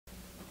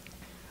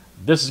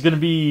This is going to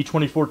be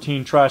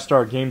 2014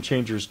 Tristar Game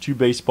Changers 2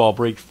 baseball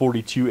break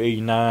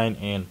 4289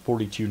 and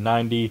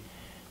 4290.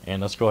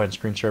 And let's go ahead and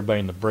screen share everybody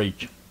in the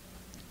break.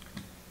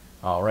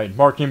 Alright,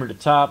 Mark M at the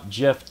top,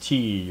 Jeff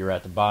T, you're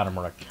at the bottom.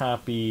 We're going to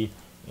copy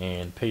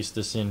and paste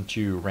this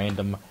into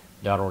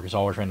random.org. It's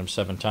always random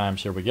 7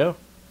 times. Here we go.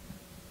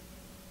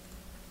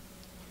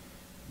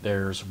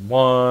 There's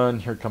 1.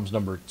 Here comes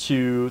number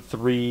 2,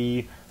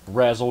 3,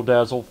 Razzle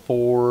Dazzle,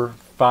 4,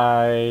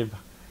 5,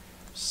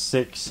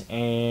 6,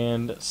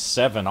 and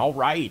 7. All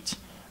right.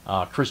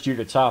 Chris G at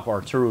the top,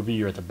 Arturo V,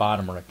 you're at the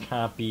bottom. We're going to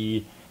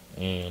copy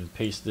and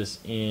paste this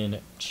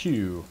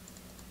into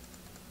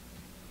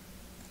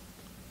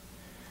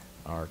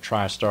our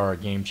Tristar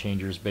Game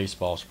Changers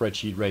baseball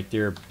spreadsheet right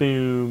there.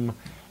 Boom.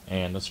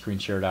 And let's screen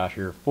share it out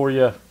here for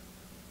you.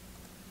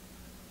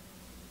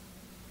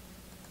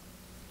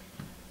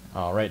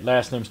 All right,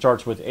 last name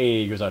starts with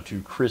A, goes out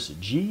to Chris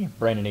G,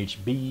 Brandon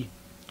HB.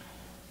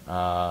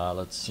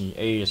 Let's see,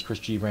 A is Chris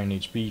G, Brandon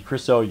HB.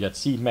 Chris L, you got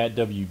C, Matt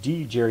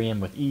WD, Jerry M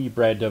with E,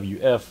 Brad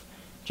WF,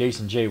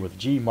 Jason J with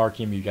G, Mark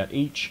M, you got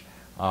H,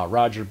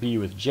 Roger B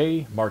with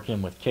J, Mark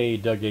M with K,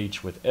 Doug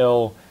H with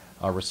L,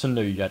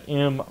 Rasundo, you got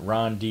M,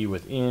 Ron D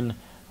with N,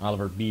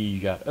 Oliver B,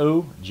 you got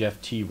O,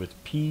 Jeff T with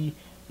P,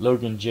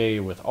 Logan J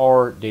with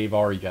R, Dave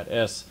R, you got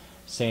S,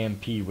 Sam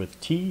P with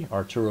T,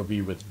 Arturo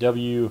B with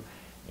W,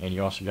 and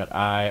you also got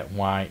I,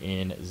 Y,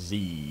 and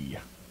Z.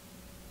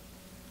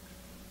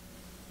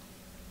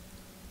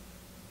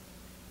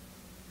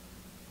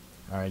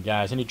 All right,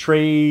 guys, any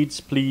trades,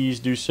 please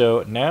do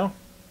so now.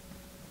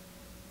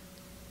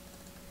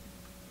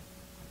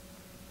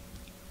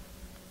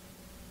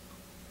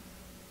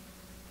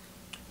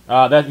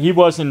 That he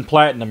was in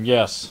platinum,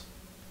 yes.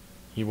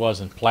 He was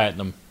in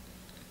platinum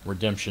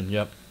redemption,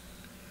 yep.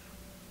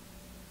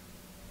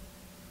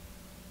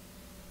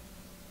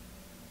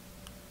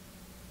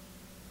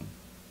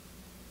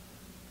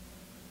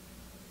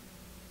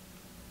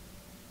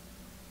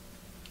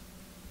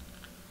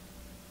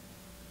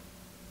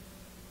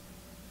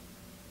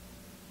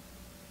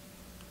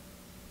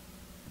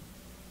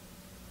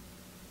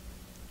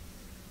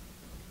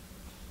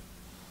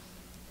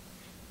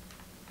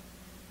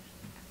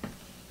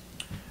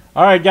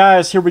 Alright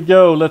guys, here we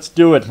go. Let's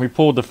do it. We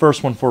pulled the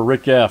first one for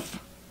Rick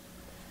F.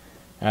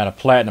 Out of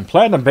Platinum.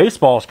 Platinum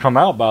Baseballs come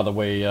out, by the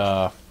way,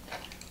 I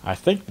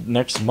think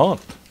next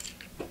month.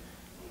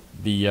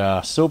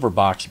 The Silver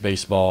Box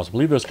Baseballs. I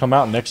believe those come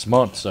out next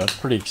month, so it's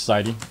pretty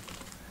exciting.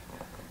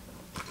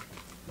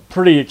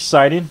 Pretty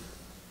exciting.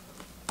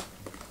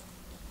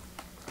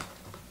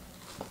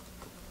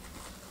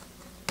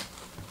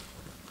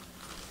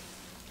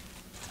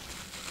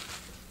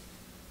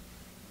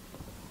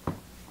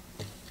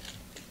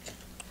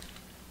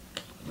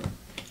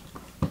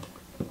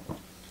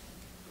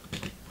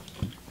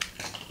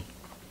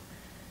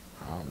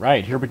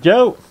 Right, here we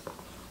go.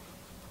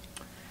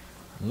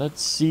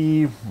 Let's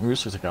see.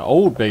 This looks like an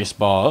old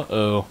baseball.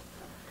 Uh-oh.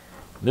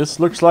 This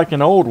looks like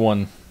an old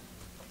one.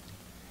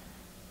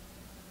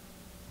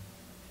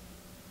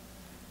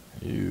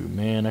 Ooh,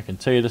 man, I can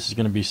tell you this is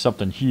going to be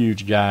something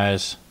huge,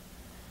 guys.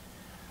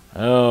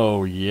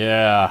 Oh,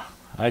 yeah.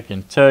 I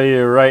can tell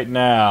you right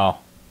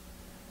now.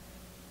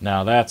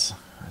 Now, that's...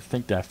 I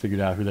think I figured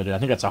out who that is. I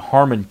think that's a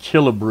Harmon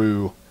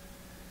Killebrew.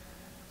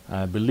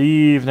 I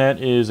believe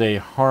that is a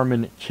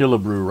Harmon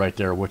Killebrew right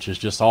there, which is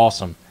just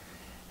awesome.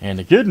 And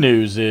the good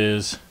news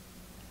is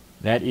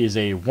that is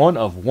a 1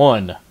 of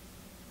 1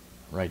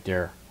 right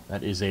there.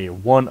 That is a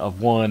 1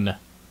 of 1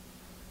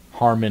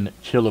 Harmon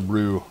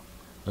Killebrew.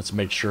 Let's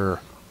make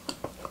sure.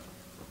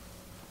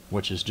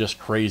 Which is just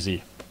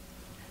crazy.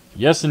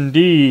 Yes,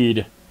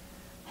 indeed.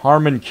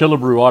 Harmon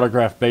Killebrew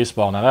autographed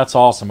baseball. Now that's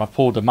awesome. I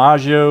pulled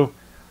DiMaggio,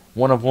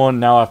 1 of 1.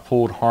 Now I've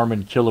pulled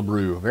Harmon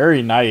Killebrew.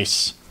 Very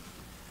nice.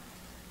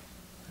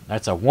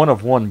 That's a 1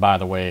 of 1, by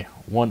the way.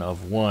 1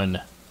 of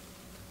 1.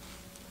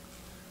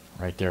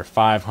 Right there.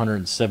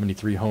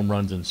 573 home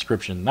runs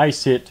inscription.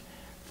 Nice hit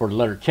for the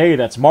letter K.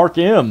 That's Mark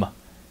M.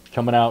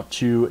 Coming out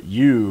to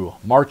you.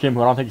 Mark M,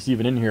 who I don't think is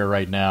even in here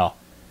right now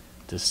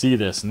to see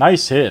this.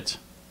 Nice hit.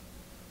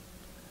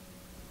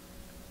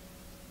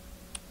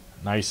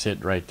 Nice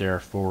hit right there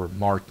for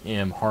Mark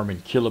M.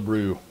 Harmon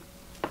Killebrew.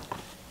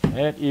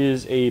 That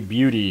is a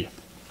beauty.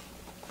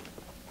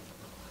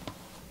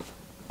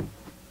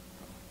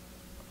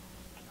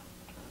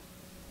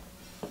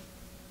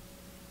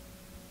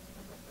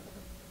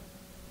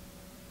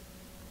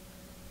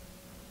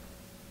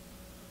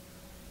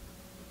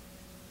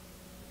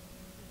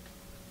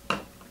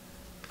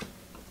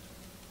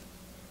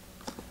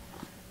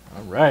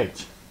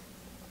 Right.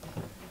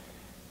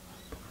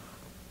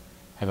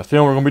 Have a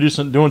feeling we're going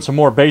to be doing some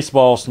more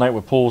baseballs tonight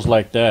with pulls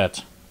like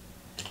that.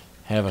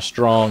 Have a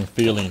strong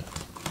feeling.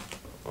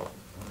 All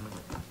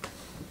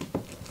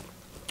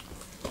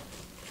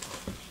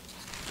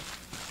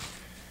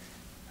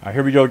right,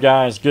 here we go,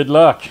 guys. Good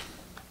luck.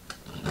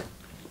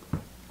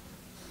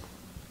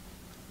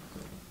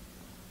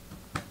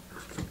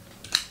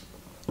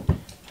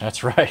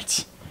 That's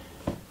right.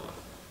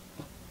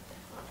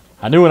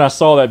 I knew when I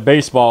saw that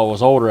baseball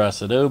was older, I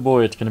said, oh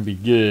boy, it's going to be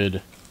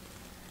good.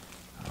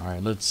 All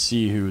right, let's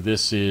see who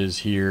this is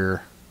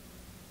here.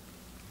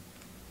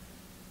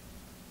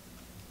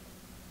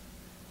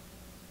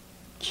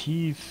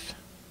 Keith.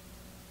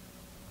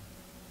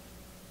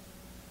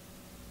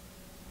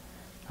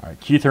 All right,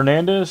 Keith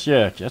Hernandez.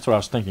 Yeah, that's what I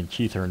was thinking.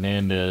 Keith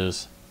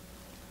Hernandez.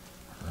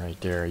 Right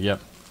there. Yep.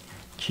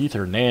 Keith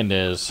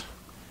Hernandez.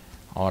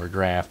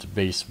 Autographed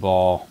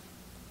baseball.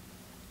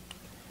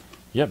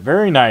 Yep,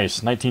 very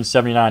nice.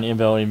 1979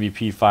 NL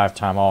MVP,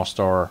 5-time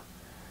All-Star,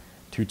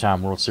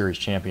 2-time World Series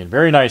champion.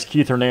 Very nice,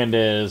 Keith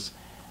Hernandez.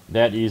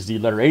 That is the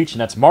letter H, and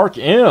that's Mark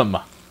M.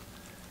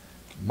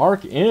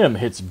 Mark M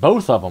hits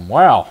both of them.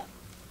 Wow.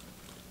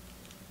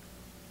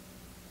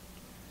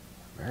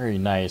 Very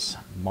nice.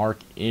 Mark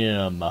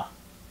M.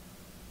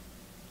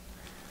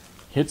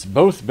 Hits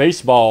both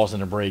baseballs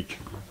in a break.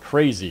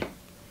 Crazy.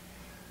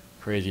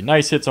 Crazy.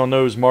 Nice hits on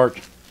those,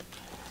 Mark.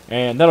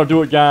 And that'll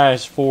do it,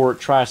 guys, for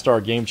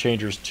Tristar Game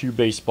Changers 2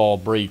 baseball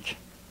break.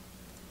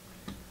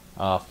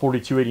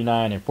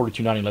 42.89 and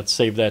 42.90. Let's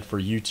save that for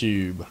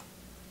YouTube.